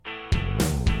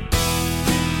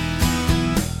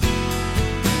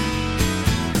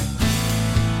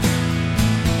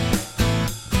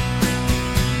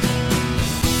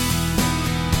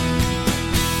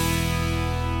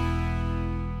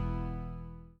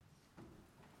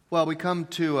Well, we come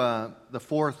to the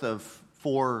fourth of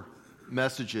four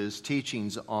messages,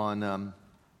 teachings on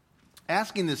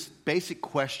asking this basic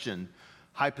question,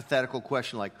 hypothetical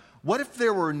question like, what if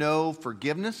there were no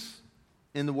forgiveness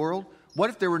in the world? What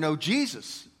if there were no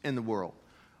Jesus in the world?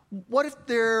 What if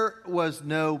there was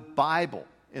no Bible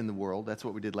in the world? That's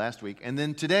what we did last week. And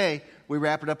then today, we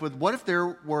wrap it up with, what if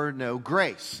there were no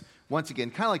grace? Once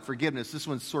again, kind of like forgiveness, this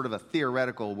one's sort of a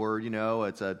theoretical word,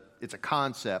 it's a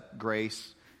concept,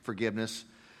 grace, forgiveness.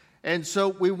 And so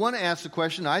we want to ask the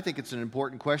question. I think it's an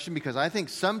important question because I think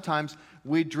sometimes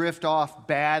we drift off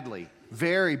badly,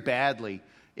 very badly,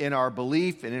 in our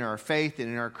belief and in our faith and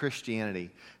in our Christianity.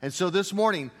 And so this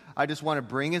morning, I just want to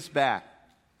bring us back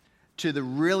to the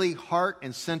really heart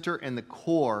and center and the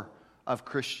core of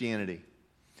Christianity.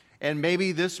 And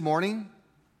maybe this morning,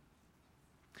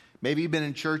 maybe you've been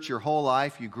in church your whole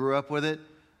life, you grew up with it,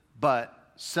 but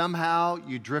somehow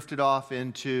you drifted off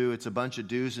into it's a bunch of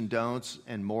do's and don'ts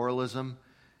and moralism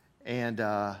and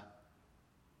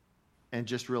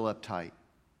just real uptight.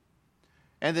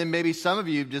 And then maybe some of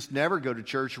you just never go to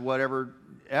church, whatever,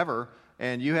 ever,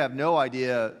 and you have no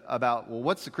idea about, well,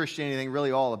 what's the Christianity thing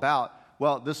really all about?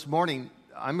 Well, this morning,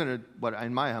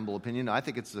 in my humble opinion, I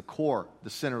think it's the core,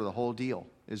 the center of the whole deal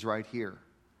is right here.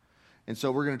 And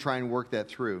so we're going to try and work that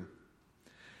through.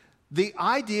 The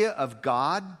idea of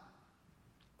God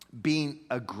being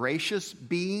a gracious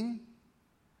being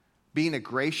a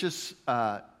gracious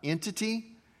entity,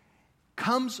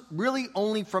 comes really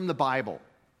only from the Bible.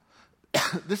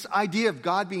 This idea of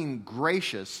God being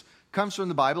gracious comes from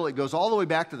the Bible. It goes all the way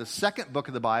back to the second book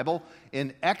of the Bible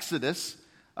in Exodus,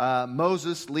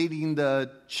 Moses leading the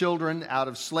children out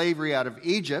of slavery, out of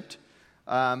Egypt.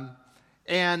 I'm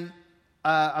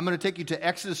going to take you to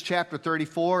Exodus chapter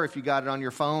 34. If you got it on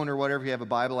your phone or whatever, if you have a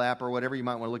Bible app or whatever, you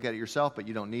might want to look at it yourself, but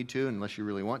you don't need to unless you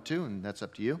really want to, and that's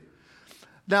up to you.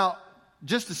 Now,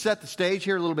 just to set the stage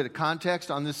here, a little bit of context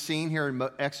on this scene here in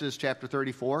Exodus chapter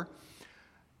 34.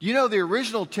 You know the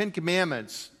original 10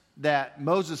 Commandments that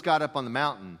Moses got up on the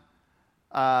mountain,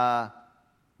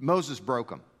 Moses broke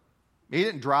them. He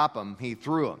didn't drop them, he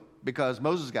threw them because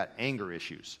Moses got anger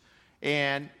issues.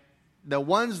 And the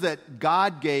ones that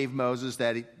God gave Moses,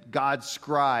 that God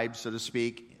scribed, so to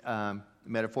speak,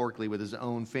 metaphorically with his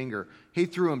own finger, he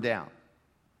threw them down.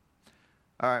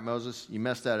 All right, Moses, you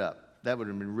messed that up. That would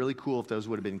have been really cool if those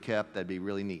would have been kept. That'd be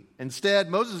really neat. Instead,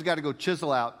 Moses got to go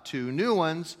chisel out 2 new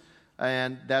ones,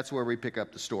 and that's where we pick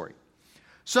up the story.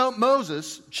 So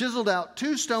Moses chiseled out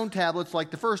 2 stone tablets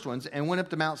like the first ones and went up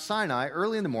to Mount Sinai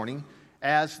early in the morning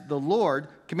as the Lord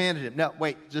commanded him. Now,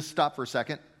 wait, just stop for a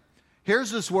second.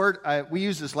 Here's this word. We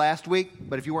used this last week,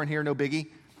 but if you weren't here, no biggie.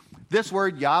 This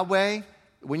word, Yahweh,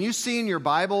 when you see in your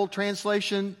Bible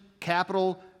translation,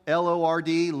 capital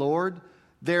L-O-R-D, Lord,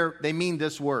 they mean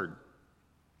this word.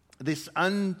 This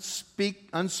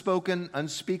unspoken,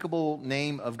 unspeakable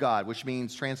name of God, which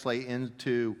means translate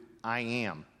into I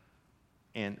am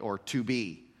or to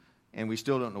be. And we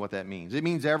still don't know what that means. It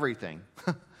means everything.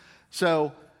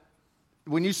 So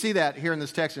when you see that here in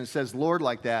this text and it says Lord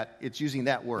like that, it's using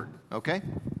that word, okay?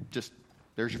 Just,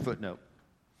 there's your footnote.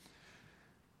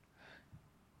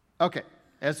 Okay,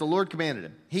 as the Lord commanded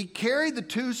him. He carried the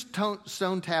 2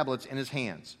 stone tablets in his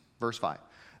hands. Verse 5.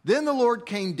 Then the Lord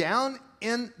came down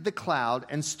in the cloud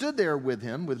and stood there with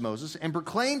Moses, and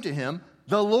proclaimed to him,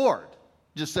 the Lord.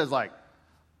 Just says like,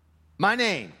 my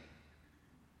name.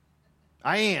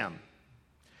 I am.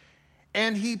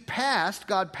 And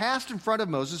God passed in front of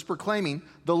Moses, proclaiming,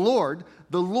 the Lord,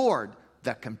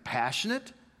 the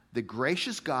compassionate, the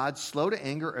gracious God, slow to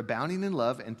anger, abounding in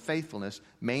love and faithfulness,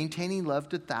 maintaining love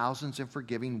to thousands and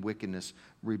forgiving wickedness,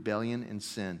 rebellion, and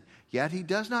sin. Yet he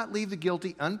does not leave the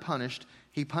guilty unpunished.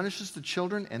 He punishes the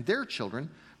children and their children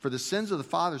for the sins of the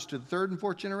fathers to the 3rd and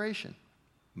 4th generation.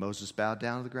 Moses bowed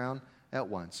down to the ground at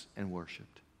once and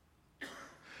worshiped.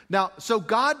 Now, so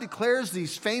God declares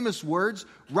these famous words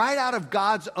right out of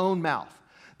God's own mouth.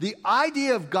 The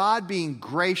idea of God being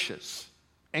gracious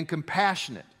and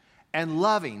compassionate and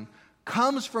loving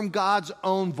comes from God's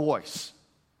own voice.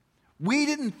 We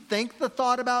didn't think the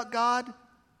thought about God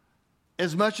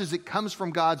as much as it comes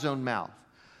from God's own mouth.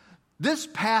 This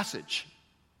passage,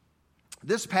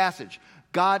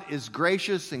 God is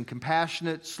gracious and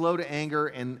compassionate, slow to anger,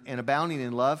 and abounding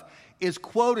in love, is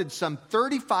quoted some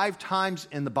 35 times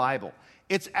in the Bible.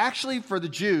 It's actually, for the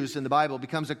Jews in the Bible,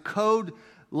 becomes a code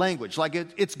language. Like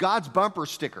it's God's bumper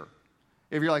sticker.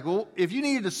 If you're like, well, if you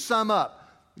needed to sum up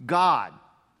God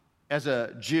as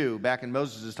a Jew back in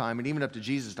Moses' time and even up to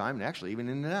Jesus' time, and actually even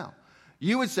in now,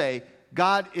 you would say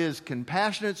God is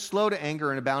compassionate, slow to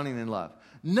anger, and abounding in love.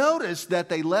 Notice that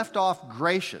they left off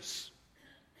gracious.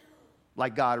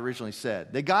 like God originally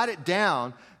said. They got it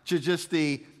down to just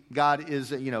God is,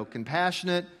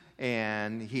 compassionate,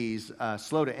 and he's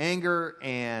slow to anger,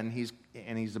 and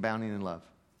he's abounding in love.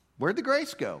 Where'd the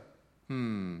grace go?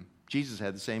 Jesus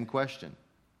had the same question.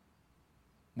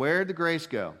 Where'd the grace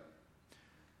go?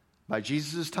 By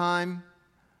Jesus' time,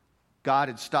 God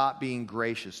had stopped being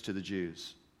gracious to the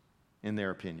Jews, in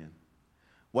their opinion.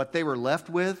 What they were left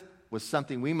with was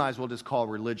something we might as well just call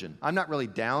religion. I'm not really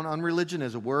down on religion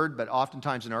as a word, but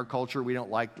oftentimes in our culture, we don't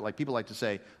like people like to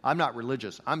say, I'm not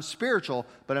religious. I'm spiritual,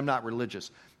 but I'm not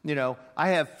religious. I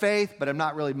have faith, but I'm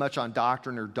not really much on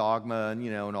doctrine or dogma and,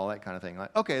 and all that kind of thing.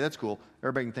 Like, okay, that's cool.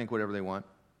 Everybody can think whatever they want.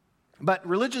 But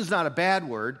religion's not a bad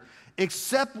word,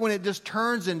 except when it just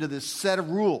turns into this set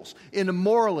of rules, into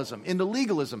moralism, into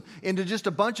legalism, into just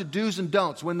a bunch of do's and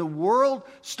don'ts. When the world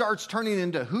starts turning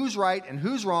into who's right and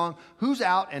who's wrong, who's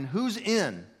out and who's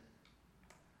in,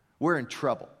 we're in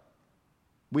trouble.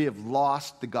 We have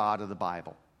lost the God of the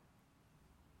Bible,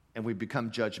 and we've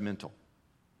become judgmental.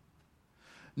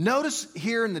 Notice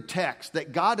here in the text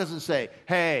that God doesn't say,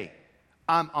 hey,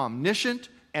 I'm omniscient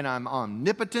and I'm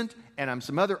omnipotent and I'm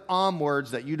some other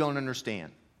words that you don't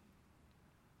understand.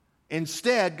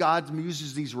 Instead, God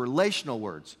uses these relational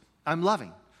words. I'm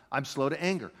loving. I'm slow to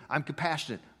anger. I'm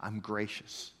compassionate. I'm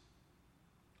gracious.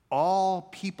 All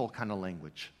people kind of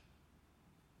language.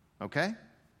 Okay?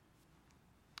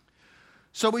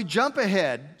 So we jump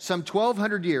ahead some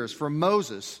 1,200 years from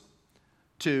Moses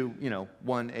to,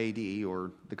 1 AD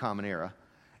or the Common Era.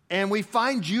 And we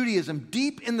find Judaism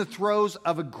deep in the throes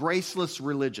of a graceless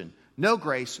religion. No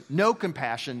grace, no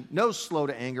compassion, no slow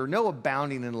to anger, no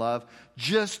abounding in love,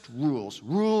 just rules.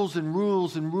 Rules and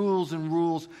rules and rules and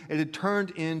rules. It had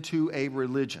turned into a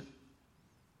religion.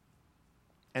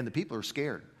 And the people are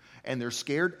scared. And they're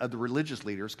scared of the religious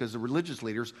leaders because the religious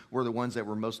leaders were the ones that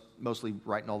were mostly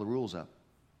writing all the rules up.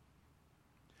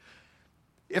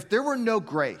 If there were no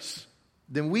grace,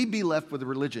 then we'd be left with a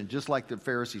religion just like the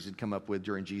Pharisees had come up with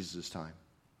during Jesus' time.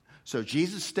 So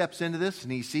Jesus steps into this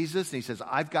and he sees this and he says,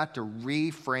 I've got to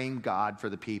reframe God for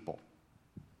the people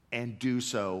and do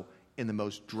so in the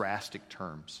most drastic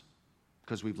terms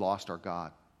because we've lost our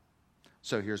God.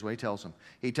 So here's what he tells them.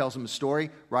 He tells them a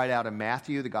story right out of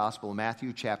Matthew, the Gospel of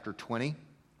Matthew, chapter 20.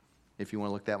 If you want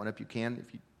to look that one up, you can.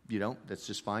 If you don't, that's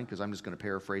just fine because I'm just going to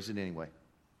paraphrase it anyway.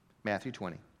 Matthew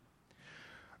 20.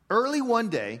 Early one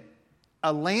day,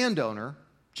 a landowner,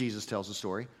 Jesus tells the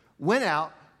story, went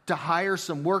out to hire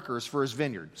some workers for his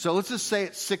vineyard. So let's just say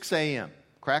it's 6 a.m.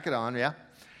 Crack it on, yeah?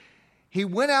 He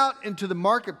went out into the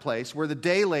marketplace where the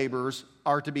day laborers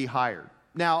are to be hired.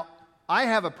 Now, I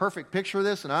have a perfect picture of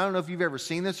this, and I don't know if you've ever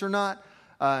seen this or not,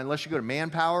 unless you go to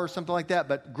Manpower or something like that,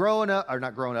 but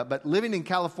but living in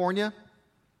California,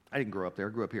 I didn't grow up there, I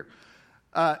grew up here.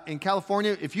 In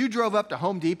California, if you drove up to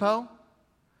Home Depot,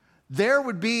 there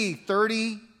would be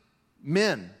 30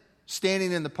 men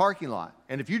standing in the parking lot.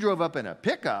 And if you drove up in a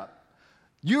pickup,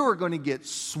 you are going to get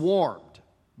swarmed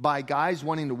by guys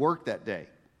wanting to work that day,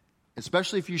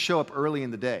 especially if you show up early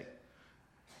in the day.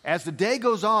 As the day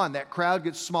goes on, that crowd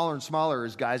gets smaller and smaller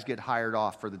as guys get hired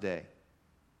off for the day.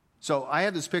 So I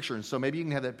have this picture, and so maybe you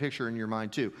can have that picture in your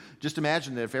mind too. Just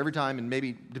imagine that if every time, and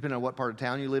maybe depending on what part of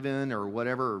town you live in or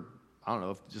whatever, I don't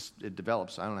know, if just it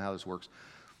develops. I don't know how this works.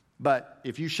 But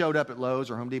if you showed up at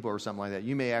Lowe's or Home Depot or something like that,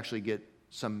 you may actually get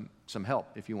some help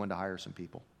if you wanted to hire some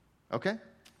people. Okay?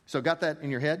 So got that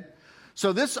in your head?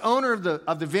 So this owner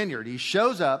of the vineyard, he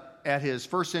shows up at his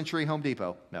first century Home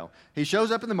Depot. No. He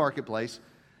shows up in the marketplace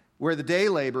where the day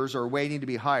laborers are waiting to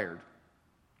be hired.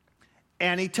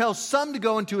 And he tells some to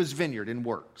go into his vineyard and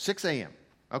work, 6 a.m.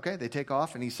 Okay, they take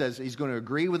off, and he says he's going to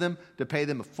agree with them to pay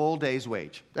them a full day's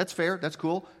wage. That's fair. That's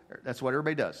cool. That's what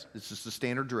everybody does. It's just a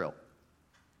standard drill.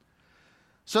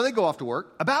 So they go off to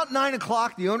work. About 9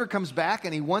 o'clock, the owner comes back,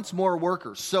 and he wants more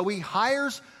workers. So he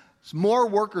hires more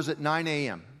workers at 9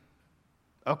 a.m.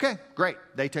 Okay, great.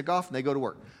 They take off, and they go to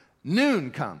work.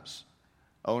 Noon comes.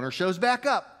 Owner shows back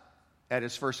up at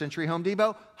his first century Home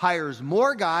Depot, hires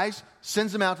more guys,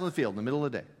 sends them out to the field in the middle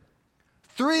of the day.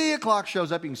 3 o'clock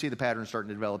shows up. You can see the pattern starting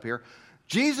to develop here.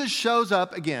 Jesus shows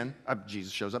up again.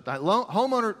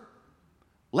 The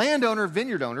landowner,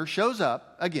 vineyard owner shows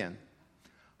up again,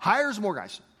 hires more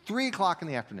guys. 3 o'clock in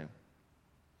the afternoon,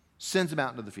 sends them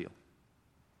out into the field.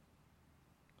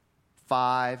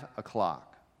 5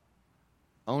 o'clock,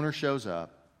 owner shows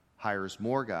up, hires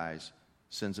more guys,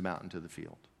 sends them out into the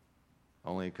field.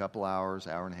 Only a couple hours,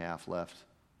 hour and a half left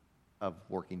of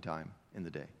working time in the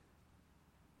day.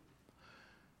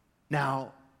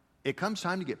 Now, it comes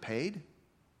time to get paid,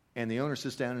 and the owner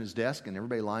sits down at his desk, and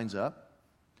everybody lines up.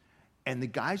 And the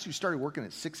guys who started working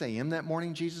at 6 a.m. that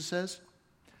morning, Jesus says,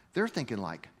 they're thinking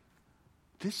like,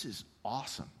 this is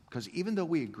awesome. Because even though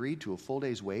we agreed to a full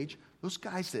day's wage, those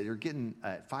guys that are getting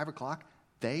at 5 o'clock,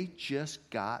 they just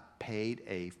got paid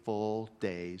a full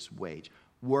day's wage.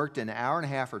 Worked an hour and a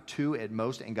half or 2 at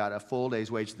most and got a full day's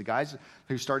wage. The guys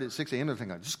who started at 6 a.m., they're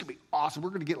thinking, this is going to be awesome. We're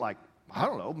going to get like, I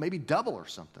don't know, maybe double or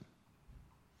something.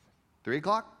 3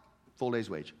 o'clock, full day's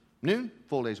wage. Noon,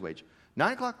 full day's wage.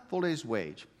 9 o'clock, full day's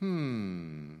wage.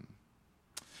 The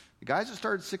guys that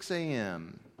started at 6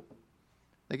 a.m.,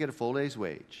 they get a full day's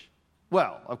wage.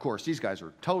 Well, of course, these guys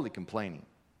are totally complaining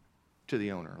to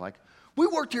the owner. Like, we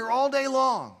worked here all day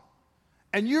long,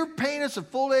 and you're paying us a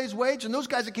full day's wage, and those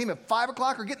guys that came at 5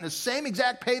 o'clock are getting the same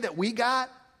exact pay that we got?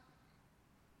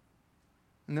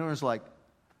 And the owner's like,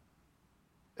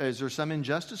 is there some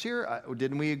injustice here?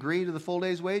 Didn't we agree to the full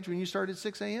day's wage when you started at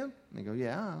 6 a.m.? And they go,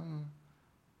 yeah.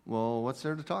 Well, what's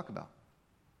there to talk about?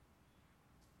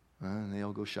 And they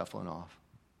all go shuffling off.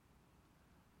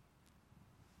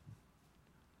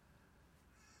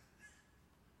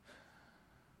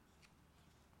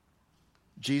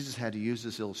 Jesus had to use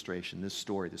this illustration, this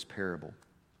story, this parable,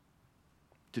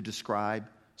 to describe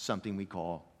something we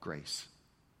call grace.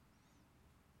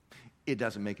 It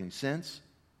doesn't make any sense.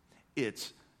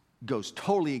 It goes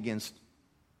totally against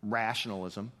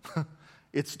rationalism.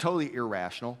 It's totally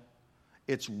irrational.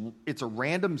 It's a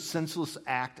random, senseless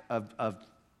act of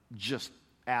just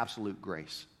absolute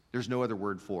grace. There's no other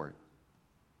word for it.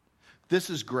 This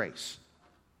is grace.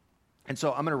 And so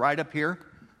I'm going to write up here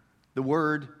the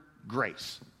word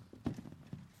grace.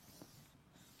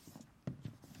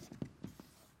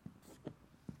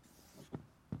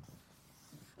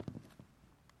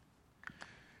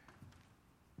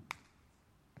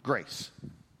 Grace.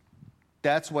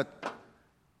 That's what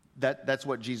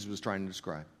Jesus was trying to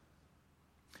describe.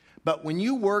 But when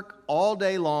you work all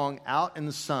day long out in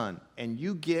the sun and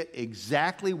you get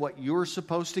exactly what you're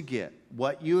supposed to get,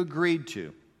 what you agreed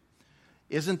to,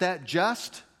 isn't that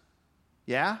just?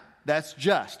 Yeah, that's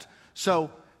just.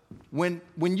 So when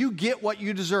you get what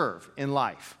you deserve in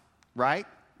life, right?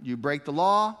 You break the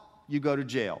law, you go to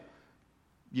jail.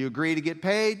 You agree to get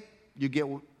paid, you get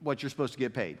what you're supposed to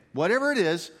get paid. Whatever it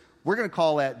is, we're going to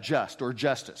call that just or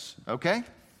justice, okay?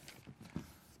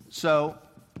 So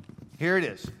here it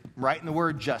is. Right in the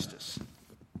word justice.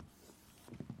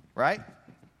 Right?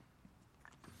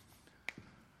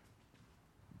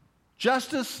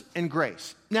 Justice and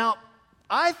grace. Now,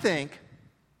 I think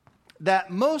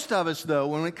that most of us, though,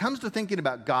 when it comes to thinking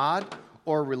about God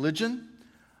or religion,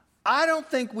 I don't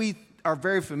think we are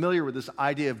very familiar with this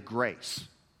idea of grace.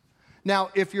 Now,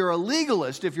 if you're a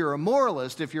legalist, if you're a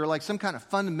moralist, if you're like some kind of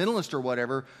fundamentalist or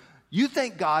whatever, you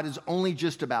think God is only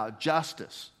just about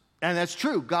justice. And that's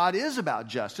true. God is about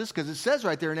justice because it says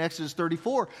right there in Exodus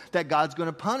 34 that God's going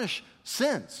to punish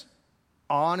sins.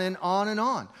 On and on and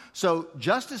on. So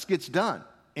justice gets done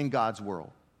in God's world.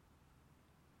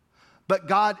 But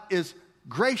God is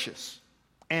gracious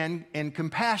and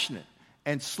compassionate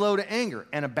and slow to anger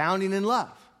and abounding in love.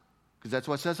 Because that's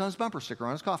what it says on his bumper sticker,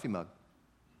 on his coffee mug.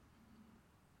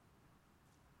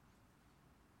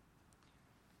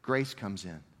 Grace comes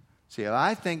in. See,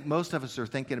 I think most of us are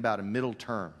thinking about a middle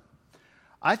term.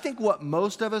 I think what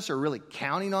most of us are really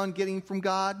counting on getting from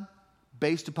God,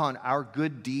 based upon our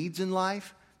good deeds in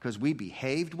life, because we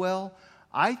behaved well,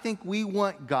 I think we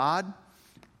want God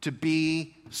to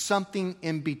be something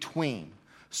in between,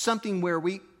 something where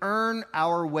we earn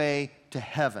our way to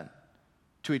heaven,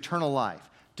 to eternal life,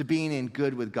 to being in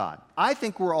good with God. I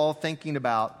think we're all thinking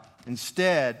about,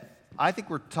 instead, I think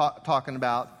we're talking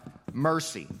about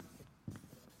mercy.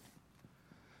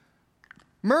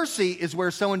 Mercy is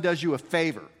where someone does you a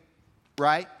favor,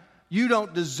 right? You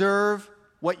don't deserve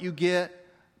what you get,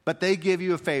 but they give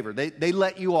you a favor. They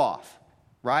let you off,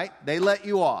 right? They let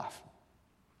you off.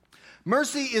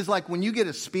 Mercy is like when you get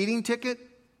a speeding ticket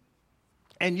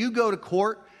and you go to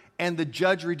court and the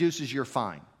judge reduces your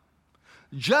fine.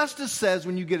 Justice says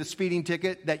when you get a speeding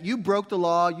ticket that you broke the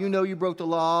law, you know you broke the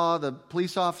law, the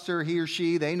police officer, he or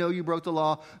she, they know you broke the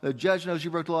law, the judge knows you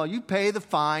broke the law, you pay the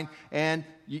fine and,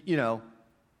 you know,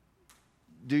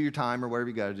 do your time or whatever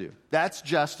you got to do. That's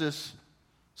justice.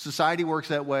 Society works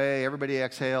that way. Everybody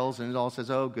exhales and it all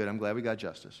says, oh, good, I'm glad we got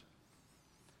justice.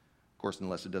 Of course,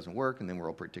 unless it doesn't work, and then we're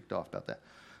all pretty ticked off about that.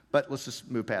 But let's just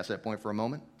move past that point for a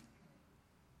moment.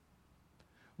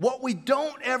 What we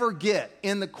don't ever get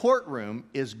in the courtroom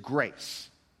is grace.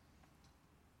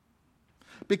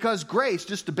 Because grace,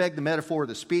 just to beg the metaphor of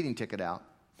the speeding ticket out,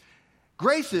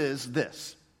 grace is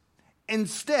this.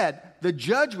 Instead, the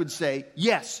judge would say,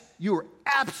 yes, you are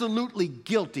absolutely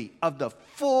guilty of the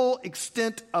full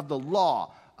extent of the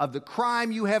law, of the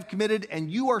crime you have committed, and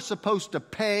you are supposed to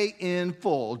pay in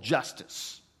full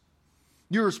justice.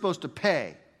 You are supposed to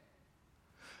pay.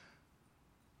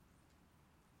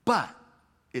 But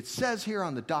it says here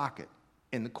on the docket,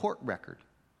 in the court record,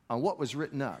 on what was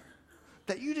written up,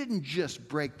 that you didn't just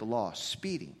break the law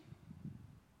speeding.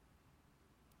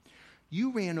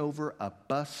 You ran over a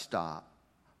bus stop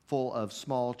full of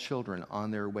small children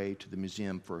on their way to the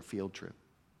museum for a field trip.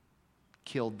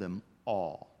 Killed them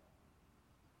all.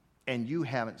 And you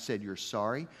haven't said you're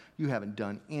sorry. You haven't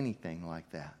done anything like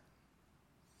that.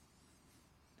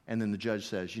 And then the judge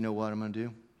says, you know what I'm going to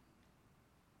do?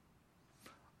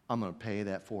 I'm going to pay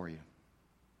that for you.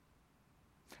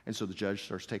 And so the judge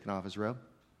starts taking off his robe.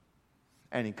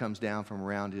 And he comes down from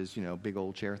around his, big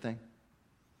old chair thing.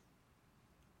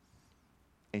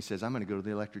 And he says, I'm going to go to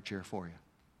the electric chair for you.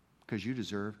 Because you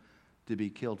deserve to be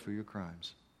killed for your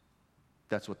crimes.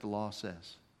 That's what the law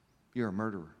says. You're a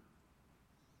murderer.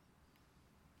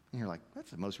 And you're like,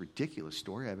 that's the most ridiculous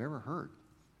story I've ever heard.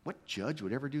 What judge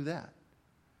would ever do that?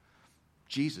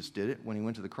 Jesus did it when he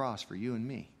went to the cross for you and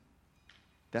me.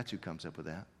 That's who comes up with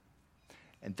that.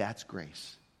 And that's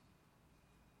grace.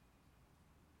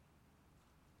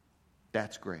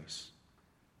 That's grace.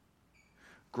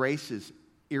 Grace is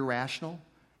irrational,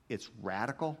 it's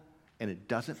radical, and it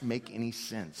doesn't make any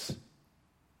sense.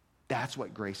 That's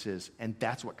what grace is, and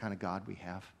that's what kind of God we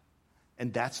have.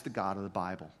 And that's the God of the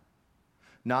Bible.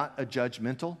 Not a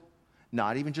judgmental,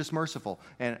 not even just merciful.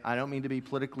 And I don't mean to be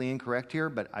politically incorrect here,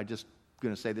 but I'm just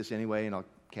going to say this anyway, and I'll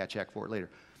catch heck for it later.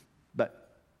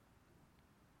 But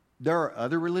there are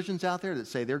other religions out there that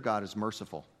say their God is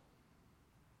merciful.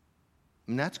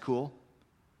 And that's cool.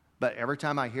 But every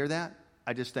time I hear that,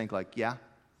 I just think like, yeah,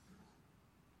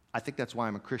 I think that's why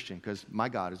I'm a Christian, because my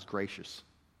God is gracious.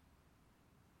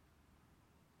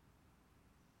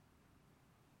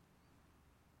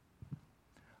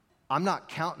 I'm not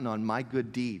counting on my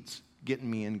good deeds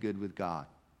getting me in good with God.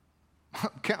 I'm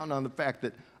counting on the fact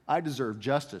that I deserve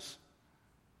justice.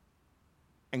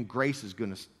 And grace is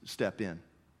going to step in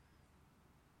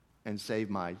and save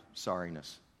my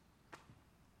sorriness.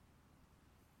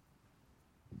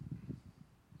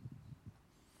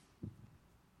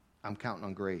 I'm counting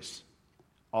on grace.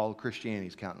 All of Christianity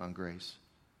is counting on grace.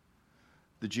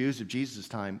 The Jews of Jesus'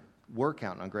 time were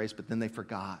counting on grace, but then they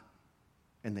forgot.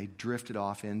 And they drifted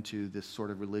off into this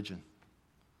sort of religion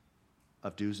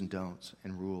of do's and don'ts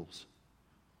and rules,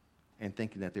 and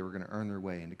thinking that they were going to earn their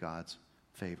way into God's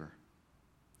favor.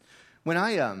 When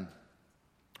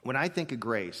I think of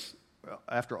grace,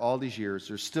 after all these years,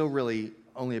 there's still really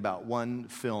only about one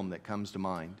film that comes to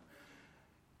mind.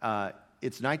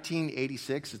 It's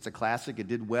 1986. It's a classic. It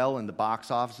did well in the box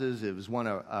offices. It was one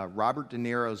of Robert De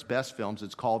Niro's best films.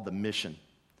 It's called The Mission.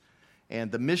 And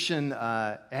The Mission,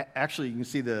 actually, you can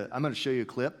see I'm going to show you a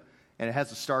clip, and it has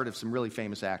the start of some really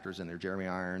famous actors in there, Jeremy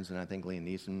Irons and I think Liam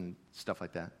Neeson, stuff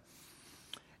like that.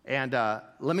 And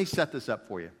let me set this up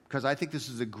for you, because I think this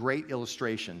is a great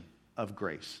illustration of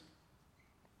grace.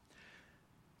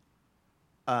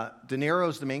 De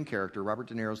Niro's the main character, Robert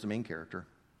De Niro's the main character,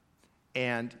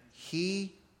 and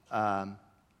he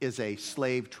is a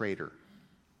slave trader,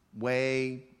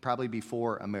 way probably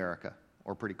before America,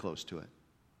 or pretty close to it.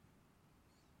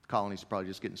 Colonies are probably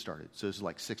just getting started. So this is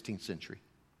like 16th century.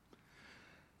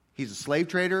 He's a slave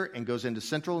trader and goes into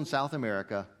Central and South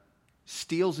America,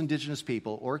 steals indigenous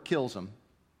people or kills them,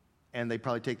 and they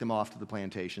probably take them off to the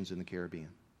plantations in the Caribbean.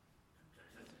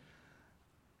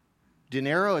 De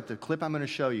Niro, at the clip I'm going to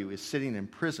show you, is sitting in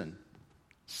prison,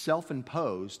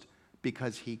 self-imposed,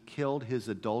 because he killed his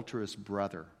adulterous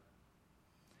brother,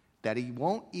 that he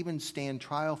won't even stand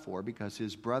trial for because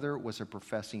his brother was a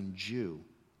professing Jew,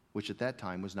 which at that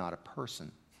time was not a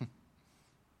person.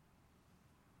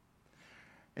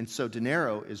 And so De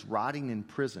Niro is rotting in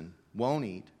prison, won't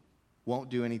eat, won't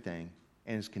do anything,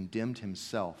 and is condemned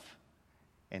himself.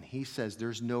 And he says,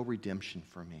 there's no redemption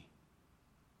for me.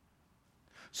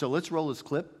 So let's roll this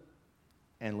clip,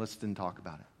 and let's then talk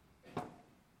about it.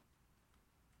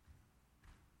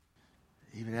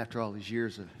 Even after all these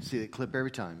years, I see that clip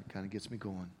every time. It kind of gets me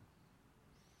going.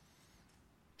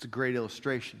 It's a great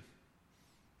illustration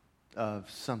of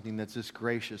something that's this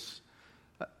gracious.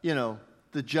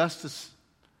 The justice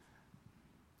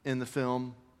in the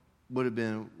film would have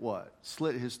been what?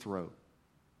 Slit his throat.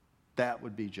 That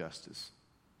would be justice.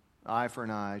 Eye for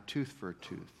an eye, tooth for a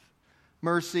tooth.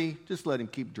 Mercy, just let him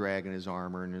keep dragging his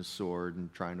armor and his sword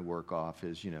and trying to work off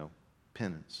his,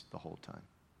 penance the whole time.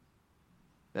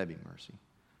 That'd be mercy.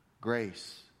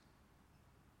 Grace.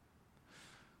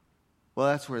 Well,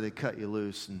 that's where they cut you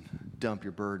loose and dump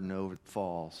your burden over the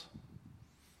falls.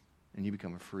 And you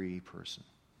become a free person.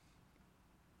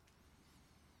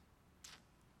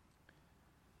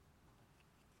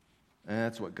 And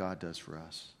that's what God does for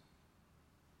us.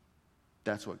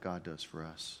 That's what God does for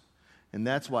us. And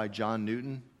that's why John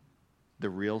Newton, the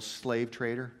real slave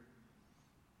trader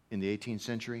in the 18th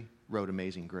century, wrote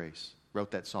Amazing Grace.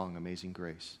 Wrote that song, Amazing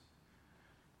Grace.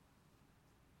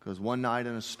 Because one night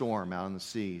in a storm out on the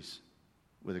seas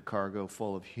with a cargo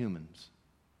full of humans,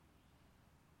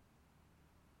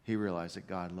 he realized that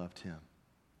God loved him.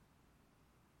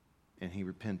 And he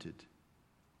repented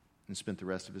and spent the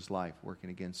rest of his life working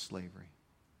against slavery.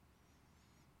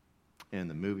 And in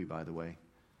the movie, by the way,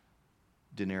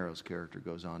 De Niro's character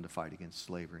goes on to fight against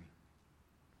slavery.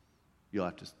 You'll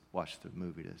have to watch the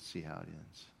movie to see how it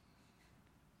ends.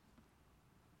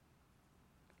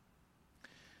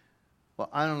 Well,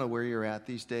 I don't know where you're at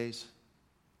these days,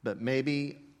 but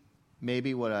maybe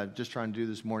what I'm just trying to do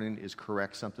this morning is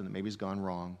correct something that maybe has gone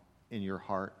wrong in your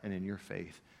heart and in your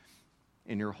faith,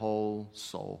 in your whole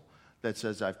soul, that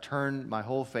says, I've turned my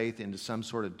whole faith into some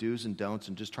sort of do's and don'ts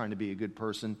and just trying to be a good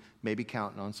person, maybe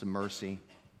counting on some mercy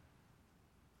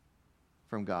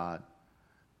from God.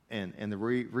 And the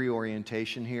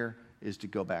reorientation here is to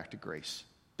go back to grace,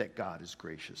 that God is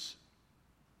gracious,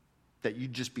 that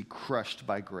you'd just be crushed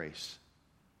by grace,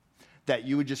 that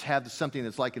you would just have something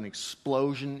that's like an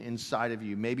explosion inside of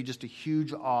you, maybe just a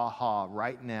huge aha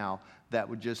right now that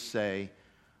would just say,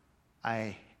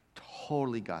 I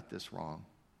totally got this wrong.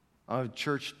 I've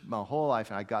church my whole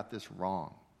life and I got this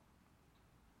wrong.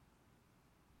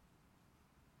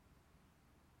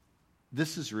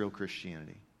 This is real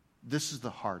Christianity. This is the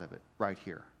heart of it right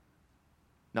here.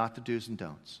 Not the do's and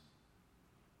don'ts.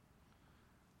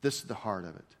 This is the heart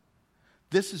of it.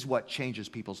 This is what changes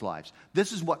people's lives.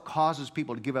 This is what causes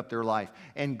people to give up their life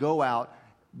and go out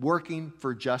working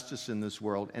for justice in this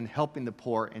world and helping the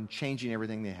poor and changing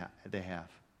everything they have.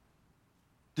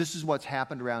 This is what's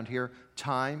happened around here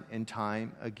time and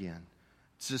time again.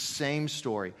 It's the same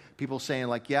story. People saying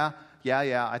like, yeah,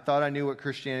 I thought I knew what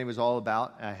Christianity was all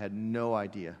about. And I had no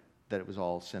idea that it was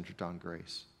all centered on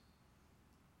grace.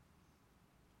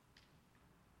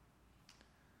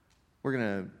 We're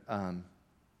going to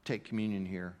take communion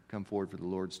here, come forward for the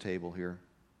Lord's table here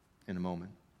in a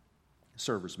moment.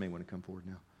 Servers may want to come forward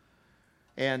now.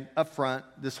 And up front,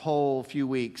 this whole few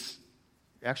weeks,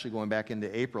 actually going back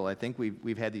into April, I think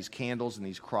we've had these candles and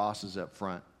these crosses up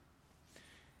front.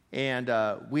 And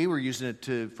we were using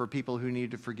it for people who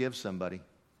needed to forgive somebody.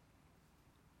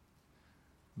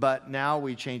 But now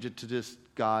we change it to just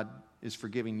God is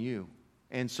forgiving you.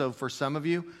 And so for some of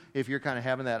you, if you're kind of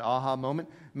having that aha moment,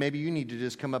 maybe you need to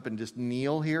just come up and just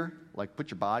kneel here, like put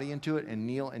your body into it and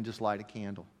kneel and just light a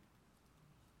candle.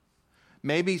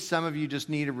 Maybe some of you just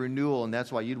need a renewal, and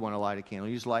that's why you'd want to light a candle.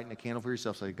 You just lighting a candle for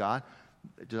yourself. Say, God,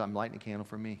 I'm lighting a candle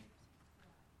for me.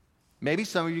 Maybe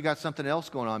some of you got something else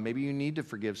going on. Maybe you need to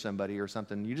forgive somebody or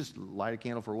something. You just light a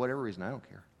candle for whatever reason. I don't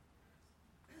care.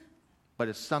 But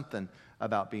it's something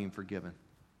about being forgiven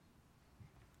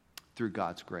through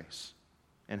God's grace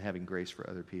and having grace for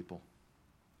other people.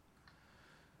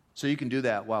 So you can do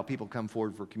that while people come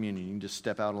forward for communion. You can just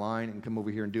step out of line and come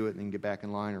over here and do it and then get back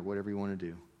in line or whatever you want to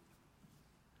do.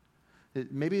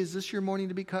 Maybe is this your morning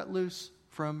to be cut loose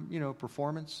from,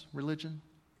 performance, religion,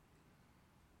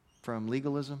 from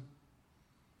legalism,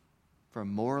 from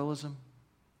moralism,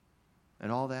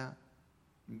 and all that?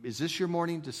 Is this your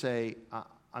morning to say,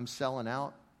 I'm selling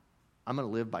out? I'm going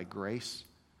to live by grace.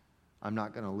 I'm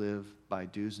not going to live by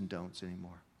do's and don'ts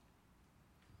anymore.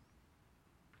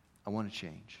 I want to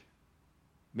change.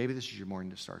 Maybe this is your morning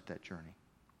to start that journey.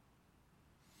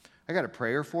 I got a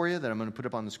prayer for you that I'm going to put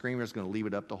up on the screen. We're just going to leave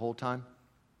it up the whole time.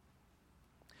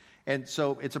 And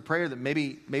so it's a prayer that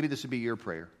maybe this would be your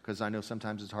prayer, because I know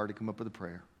sometimes it's hard to come up with a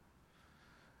prayer.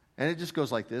 And it just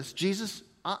goes like this. Jesus,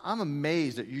 I'm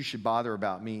amazed that you should bother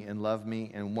about me and love me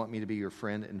and want me to be your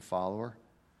friend and follower.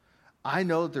 I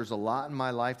know that there's a lot in my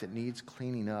life that needs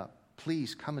cleaning up.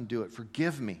 Please come and do it.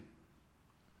 Forgive me.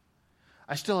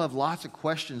 I still have lots of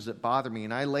questions that bother me,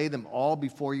 and I lay them all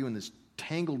before you in this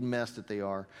tangled mess that they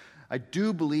are. I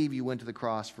do believe you went to the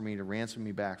cross for me to ransom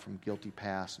me back from guilty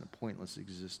past and a pointless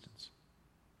existence.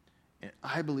 And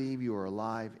I believe you are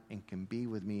alive and can be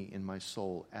with me in my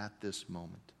soul at this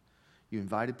moment. You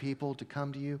invited people to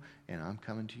come to you, and I'm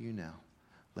coming to you now.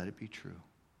 Let it be true.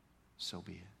 So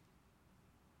be it.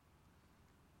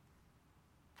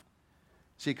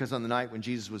 See, because on the night when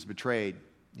Jesus was betrayed,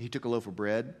 he took a loaf of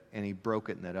bread and he broke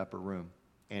it in that upper room.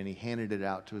 And he handed it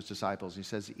out to his disciples. He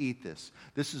says, eat this.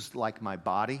 This is like my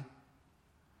body.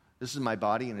 This is my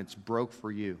body, and it's broke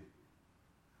for you.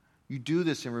 You do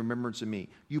this in remembrance of me.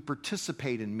 You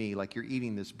participate in me like you're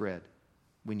eating this bread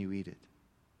when you eat it.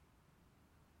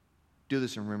 Do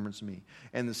this in remembrance of me.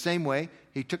 And the same way,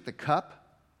 he took the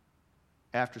cup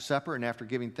after supper and after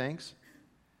giving thanks.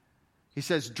 He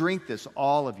says, drink this,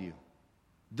 all of you.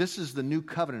 This is the new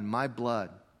covenant in my blood.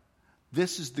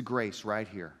 This is the grace right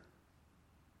here.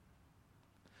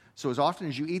 So as often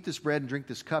as you eat this bread and drink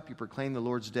this cup, you proclaim the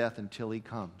Lord's death until he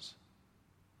comes.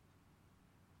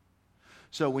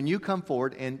 So when you come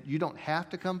forward, and you don't have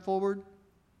to come forward,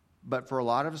 but for a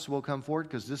lot of us, we'll come forward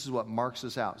because this is what marks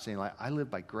us out, saying, like, I live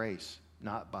by grace,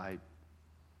 not by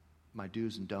my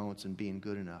do's and don'ts and being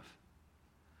good enough.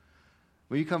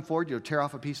 When you come forward, you'll tear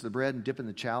off a piece of the bread and dip in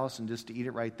the chalice and just to eat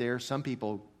it right there. Some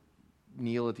people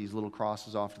kneel at these little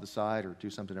crosses off to the side or do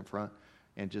something up front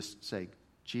and just say,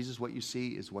 Jesus, what you see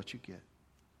is what you get.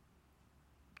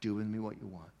 Do with me what you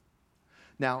want.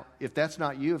 Now, if that's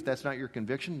not you, if that's not your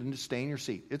conviction, then just stay in your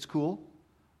seat. It's cool.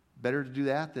 Better to do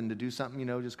that than to do something,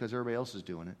 just because everybody else is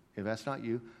doing it. If that's not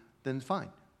you, then fine.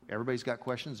 Everybody's got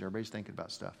questions. Everybody's thinking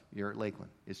about stuff. You're at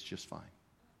Lakeland. It's just fine.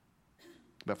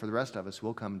 But for the rest of us,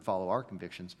 we'll come and follow our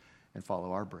convictions and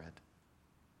follow our bread.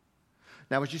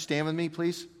 Now, would you stand with me,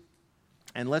 please?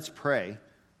 And let's pray.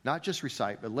 Not just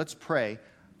recite, but let's pray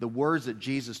the words that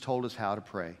Jesus told us how to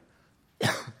pray.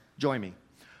 Join me.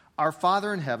 Our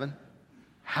Father in heaven,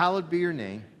 hallowed be your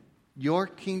name. Your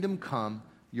kingdom come,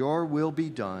 your will be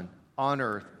done on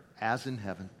earth as in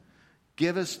heaven.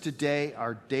 Give us today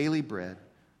our daily bread.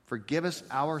 Forgive us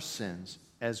our sins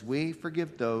as we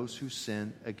forgive those who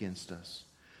sin against us.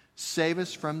 Save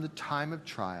us from the time of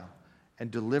trial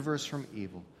and deliver us from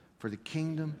evil. For the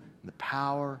kingdom and the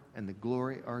power and the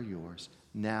glory are yours,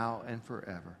 now and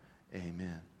forever.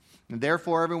 Amen. And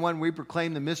therefore, everyone, we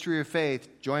proclaim the mystery of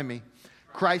faith. Join me.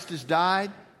 Christ has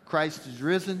died. Christ is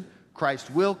risen.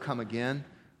 Christ will come again.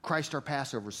 Christ, our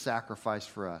Passover, sacrificed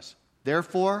for us.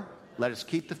 Therefore, let us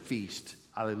keep the feast.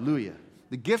 Alleluia.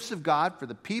 The gifts of God for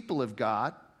the people of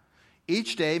God.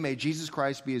 Each day, may Jesus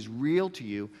Christ be as real to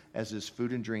you as his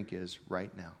food and drink is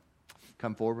right now.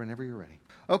 Come forward whenever you're ready.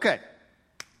 Okay.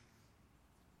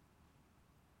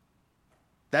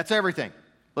 That's everything.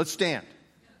 Let's stand.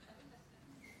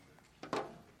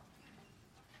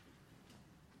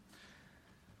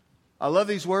 I love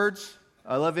these words.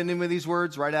 I love ending with these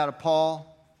words right out of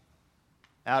Paul,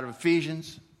 out of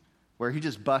Ephesians, where he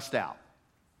just busts out.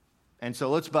 And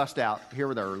so let's bust out here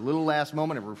with our little last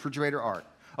moment of refrigerator art.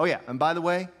 Oh yeah, and by the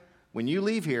way, when you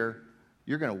leave here,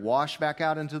 you're going to wash back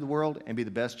out into the world and be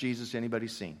the best Jesus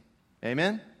anybody's seen.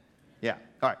 Amen? Yeah.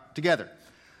 All right, together.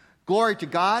 Glory to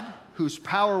God, whose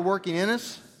power working in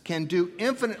us can do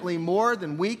infinitely more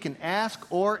than we can ask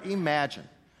or imagine.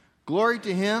 Glory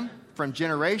to him from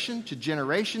generation to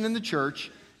generation in the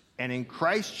church and in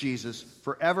Christ Jesus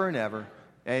forever and ever.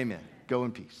 Amen. Go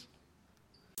in peace.